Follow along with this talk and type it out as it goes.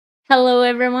Hello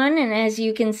everyone, and as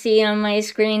you can see on my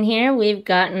screen here, we've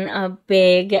gotten a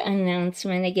big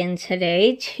announcement again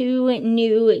today. 2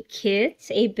 new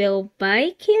kits, a Build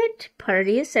Buy kit,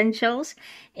 Party Essentials,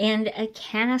 and a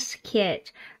cast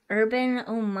kit, Urban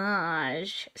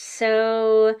Homage.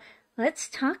 So let's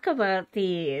talk about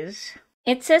these.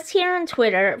 It says here on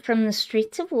Twitter, from the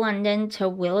streets of London to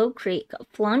Willow Creek,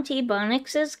 flaunt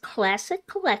Ebonics's classic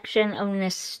collection of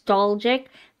nostalgic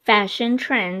fashion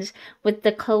trends with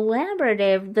the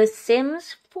collaborative The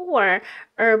Sims 4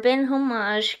 Urban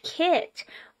Homage Kit,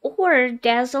 or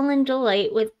dazzle and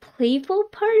delight with playful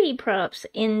party props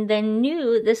in the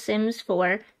new The Sims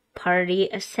 4 Party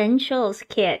Essentials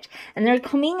Kit. And they're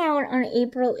coming out on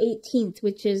April 18th,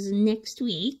 which is next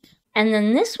week. And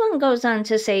then this one goes on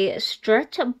to say,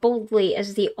 strut boldly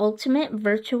as the ultimate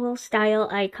virtual style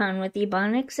icon with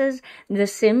Ebonics's The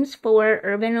Sims 4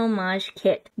 Urban Homage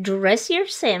Kit. Dress your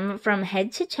sim from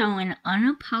head to toe in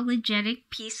unapologetic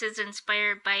pieces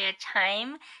inspired by a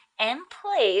time and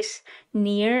place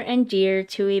near and dear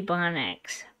to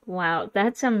Ebonics. Wow,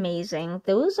 that's amazing.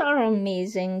 Those are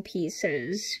amazing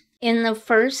pieces. In the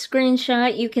first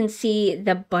screenshot, you can see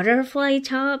the butterfly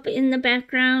top in the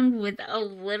background with a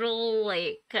little,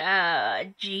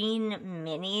 jean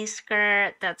mini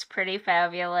skirt. That's pretty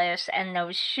fabulous. And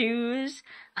those shoes,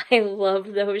 I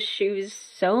love those shoes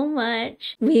so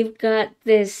much. We've got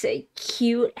this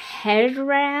cute head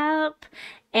wrap.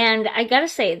 And I gotta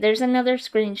say, there's another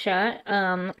screenshot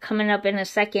coming up in a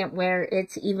second where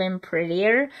it's even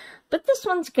prettier. But this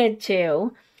one's good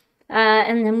too.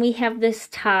 And then we have this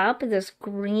top, this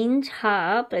green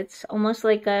top. It's almost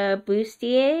like a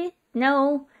bustier.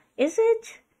 No, is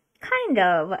it? Kind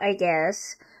of, I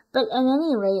guess. But at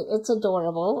any rate, it's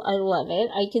adorable. I love it.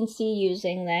 I can see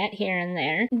using that here and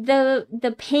there.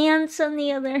 The pants, on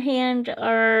the other hand,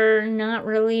 are not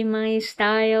really my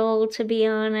style, to be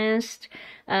honest.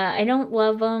 I don't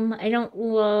love them. I don't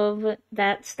love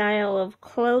that style of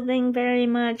clothing very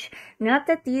much. Not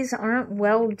that these aren't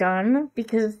well done,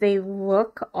 because they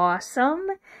look awesome.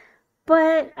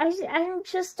 But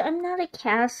I'm not a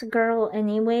cast girl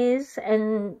anyways,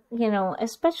 and,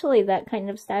 especially that kind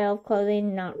of style of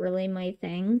clothing, not really my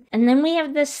thing. And then we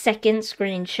have the second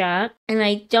screenshot, and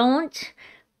I don't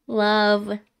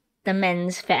love the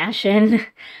men's fashion.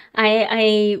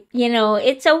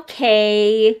 It's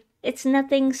okay. It's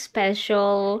nothing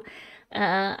special.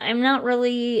 I'm not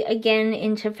really, again,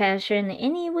 into fashion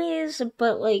anyways,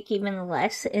 but, even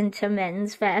less into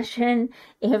men's fashion,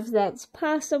 if that's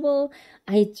possible.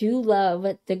 I do love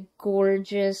the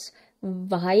gorgeous,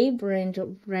 vibrant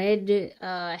red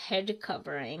head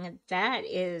covering. That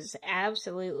is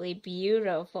absolutely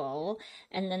beautiful.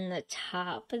 And then the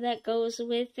top that goes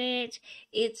with it,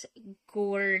 it's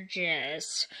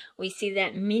gorgeous. We see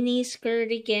that mini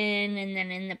skirt again, and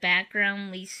then in the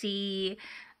background we see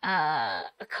a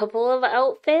couple of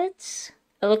outfits.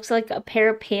 It looks like a pair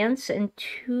of pants and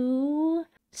 2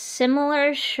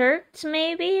 similar shirts,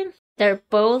 maybe. They're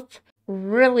both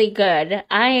really good.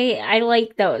 I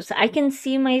like those. I can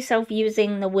see myself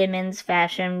using the women's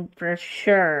fashion for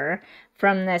sure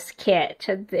from this kit.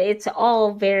 It's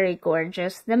all very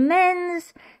gorgeous. The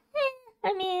men's,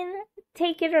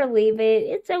 take it or leave it.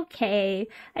 It's okay.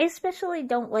 I especially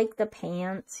don't like the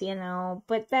pants,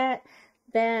 but that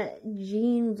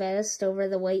jean vest over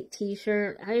the white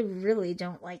t-shirt, I really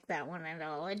don't like that one at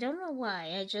all. I don't know why.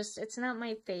 It's not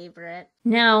my favorite.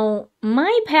 Now,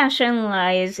 my passion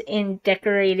lies in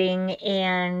decorating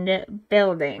and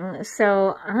building,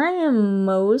 so I am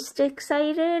most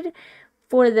excited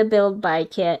for the Build Buy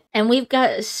kit. And we've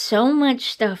got so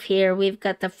much stuff here. We've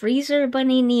got the freezer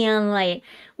bunny neon light.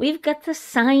 We've got the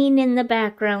sign in the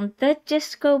background, the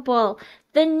disco ball,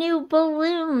 the new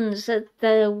balloons,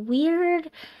 the weird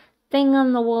thing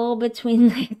on the wall between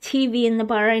the TV and the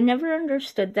bar. I never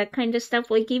understood that kind of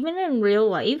stuff. Even in real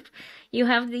life, you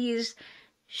have these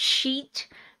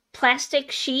plastic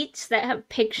sheets that have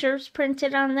pictures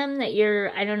printed on them that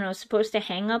you're, supposed to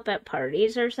hang up at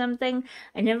parties or something.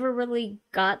 I never really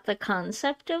got the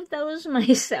concept of those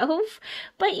myself,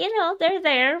 but they're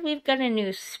there. We've got a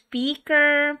new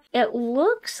speaker. It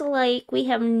looks like we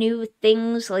have new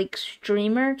things like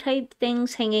streamer type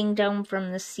things hanging down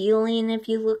from the ceiling if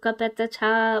you look up at the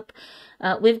top.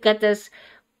 We've got this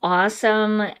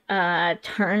awesome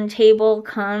turntable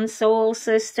console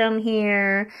system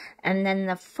here, and then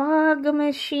the fog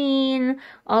machine,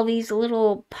 all these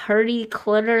little party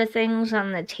clutter things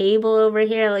on the table over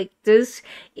here. This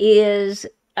is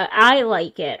I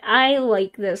like it. I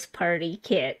like this party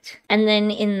kit. And then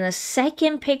in the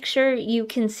second picture, you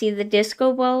can see the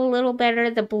disco ball a little better,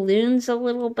 the balloons a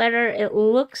little better. It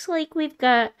looks like we've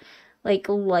got like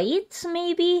lights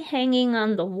maybe hanging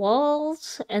on the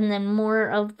walls, and then more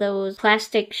of those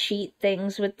plastic sheet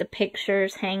things with the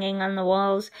pictures hanging on the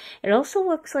walls. It also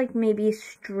looks like maybe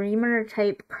streamer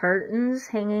type curtains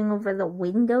hanging over the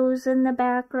windows in the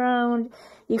background.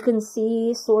 You can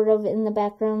see sort of in the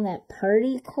background that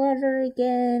party clutter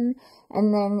again.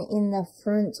 And then in the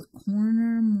front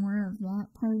corner, more of that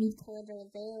party clutter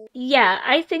there. Yeah,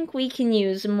 I think we can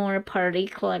use more party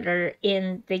clutter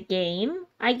in the game,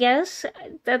 I guess.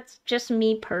 That's just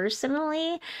me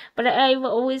personally. But I've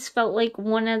always felt like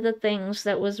one of the things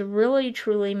that was really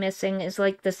truly missing is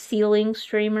like the ceiling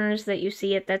streamers that you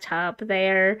see at the top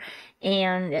there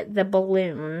and the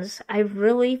balloons. I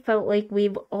really felt like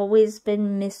we've always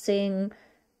been missing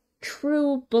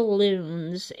true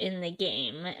balloons in the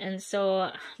game, and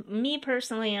so me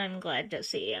personally, I'm glad to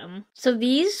see them. So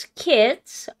these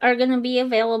kits are going to be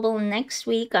available next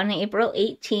week on April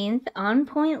 18th on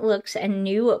Point Looks and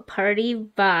New Party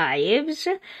Vibes.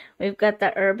 We've got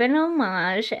the Urban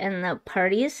Homage and the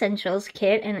Party Essentials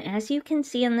kit, and as you can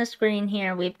see on the screen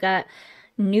here, we've got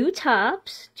new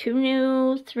tops, 2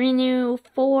 new, 3 new,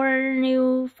 4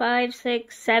 new, 5,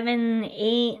 6, 7,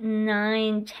 8,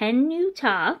 9, 10 new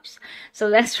tops. So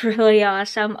that's really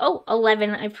awesome. Oh,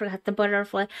 11, I forgot the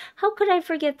butterfly. How could I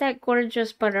forget that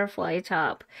gorgeous butterfly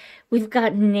top? We've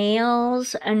got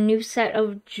nails, a new set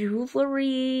of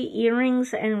jewelry,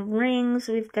 earrings and rings.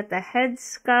 We've got the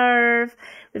headscarf.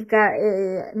 We've got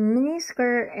a mini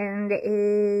skirt and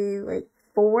a, like,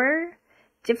 4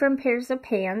 different pairs of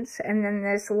pants, and then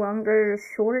this longer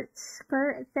short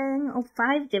skirt thing. Oh,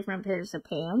 5 different pairs of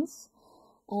pants.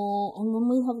 And then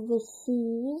we have the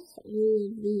shoes. I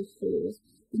love these shoes.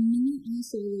 The mini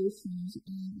isolations.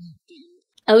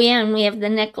 Oh yeah, and we have the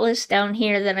necklace down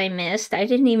here that I missed. I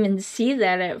didn't even see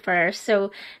that at first.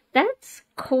 So that's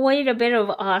quite a bit of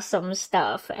awesome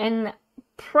stuff. And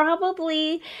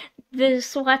probably the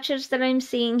swatches that I'm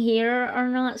seeing here are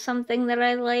not something that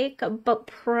I like, but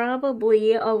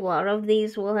probably a lot of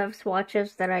these will have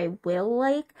swatches that I will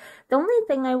like. The only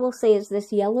thing I will say is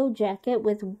this yellow jacket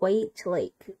with white,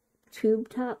 like, tube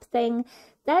top thing.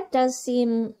 That does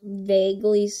seem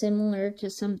vaguely similar to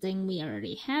something we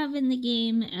already have in the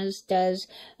game, as does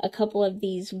a couple of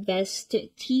these vest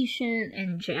t-shirt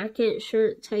and jacket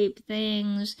shirt type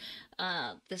things.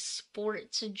 The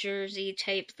sports jersey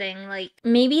type thing. Like,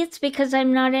 maybe it's because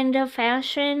I'm not into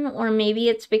fashion, or maybe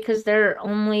it's because there are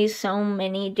only so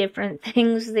many different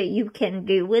things that you can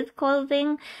do with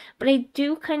clothing, but I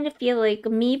do kind of feel like,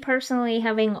 me personally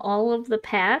having all of the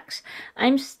packs,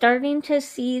 I'm starting to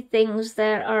see things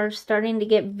that are starting to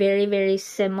get very, very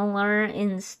similar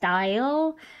in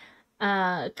style.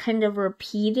 Kind of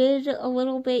repeated a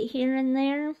little bit here and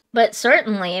there. But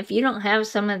certainly, if you don't have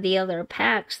some of the other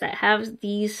packs that have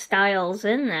these styles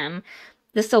in them,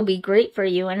 this will be great for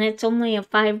you, and it's only a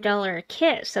 $5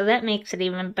 kit, so that makes it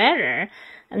even better.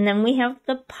 And then we have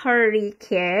the party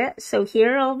kit. So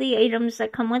here are all the items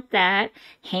that come with that.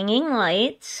 Hanging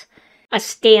lights, a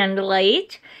stand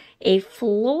light, a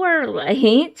floor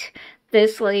light,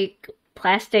 this like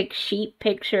plastic sheet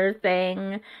picture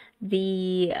thing,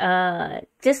 the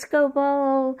disco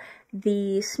ball,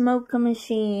 the smoke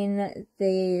machine,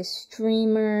 the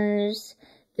streamers,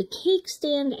 the cake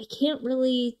stand. I can't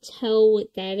really tell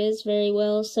what that is very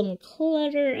well. Some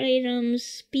clutter items,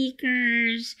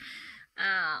 speakers.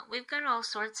 We've got all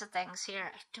sorts of things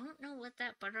here. I don't know what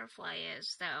that butterfly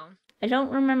is, though. I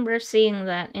don't remember seeing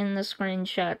that in the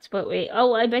screenshots, but wait.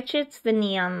 Oh, I bet you it's the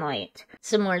neon light.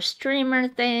 Some more streamer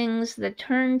things, the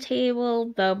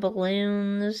turntable, the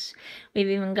balloons. We've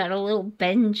even got a little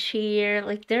bench here.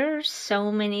 Like, there are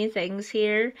so many things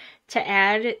here to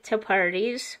add to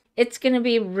parties. It's gonna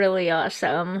be really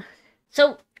awesome.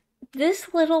 So,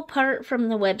 this little part from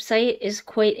the website is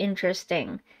quite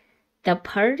interesting. The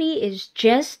party is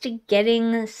just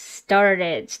getting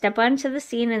started. Step onto the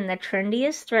scene in the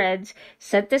trendiest threads.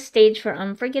 Set the stage for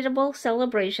unforgettable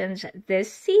celebrations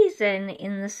this season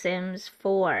in The Sims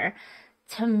 4.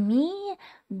 To me,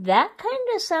 that kind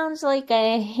of sounds like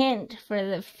a hint for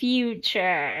the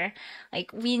future.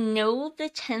 Like, we know the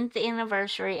 10th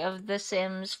anniversary of The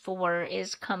Sims 4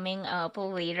 is coming up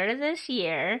later this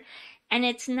year, and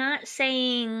it's not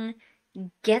saying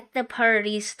get the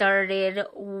party started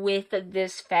with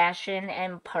this fashion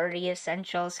and party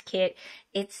essentials kit.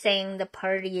 It's saying the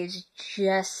party is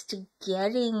just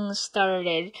getting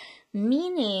started,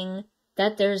 meaning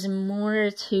that there's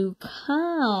more to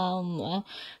come.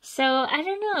 So, I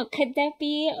don't know, could that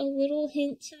be a little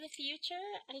hint to the future?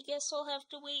 I guess we'll have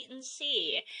to wait and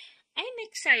see. I'm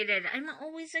excited. I'm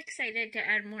always excited to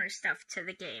add more stuff to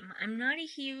the game. I'm not a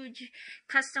huge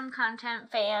custom content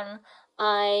fan.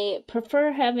 I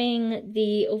prefer having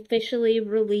the officially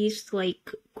released, like,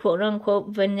 quote-unquote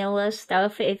vanilla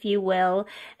stuff, if you will.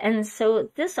 And so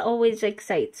this always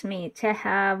excites me to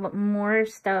have more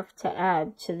stuff to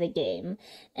add to the game.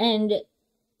 And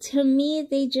to me,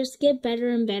 they just get better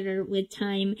and better with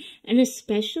time, and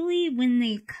especially when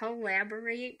they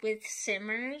collaborate with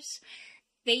Simmers,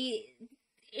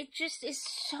 it just is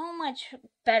so much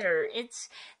better.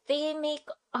 They make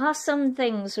awesome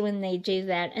things when they do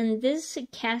that, and this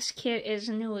cast kit is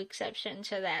no exception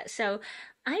to that. So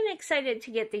I'm excited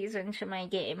to get these into my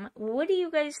game. What do you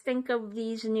guys think of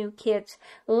these new kits?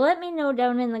 Let me know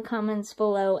down in the comments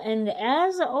below. And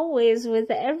as always with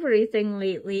everything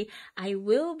lately, I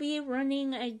will be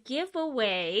running a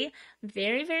giveaway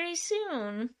very, very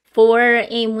soon for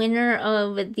a winner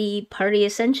of the Party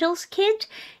Essentials kit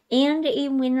and a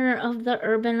winner of the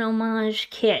Urban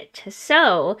Homage kit.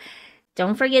 So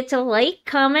don't forget to like,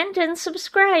 comment, and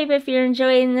subscribe if you're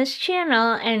enjoying this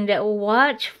channel, and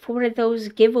watch for those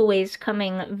giveaways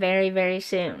coming very, very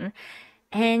soon.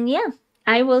 And yeah,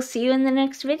 I will see you in the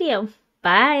next video.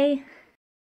 Bye!